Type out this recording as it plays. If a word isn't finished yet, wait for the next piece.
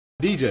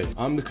DJ.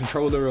 I'm the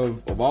controller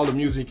of all the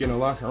music in the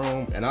locker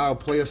room, and I'll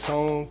play a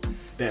song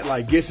that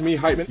like gets me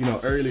hyping. You know,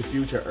 early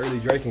Future, early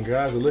Drake, and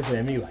guys are looking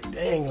at me like,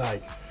 dang,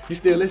 like you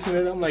still listening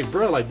to it? I'm like,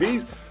 bro, like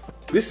this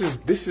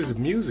is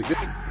music.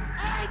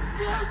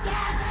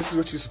 This is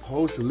what you're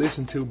supposed to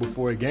listen to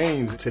before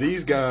games. To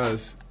these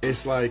guys,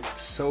 it's like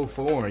so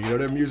foreign. You know,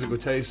 their musical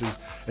taste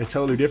is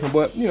totally different.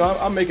 But you know,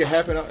 I'll make it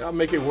happen. I'll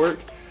make it work.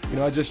 You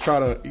know, I just try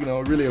to, you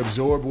know, really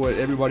absorb what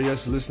everybody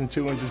else is listening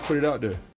to and just put it out there.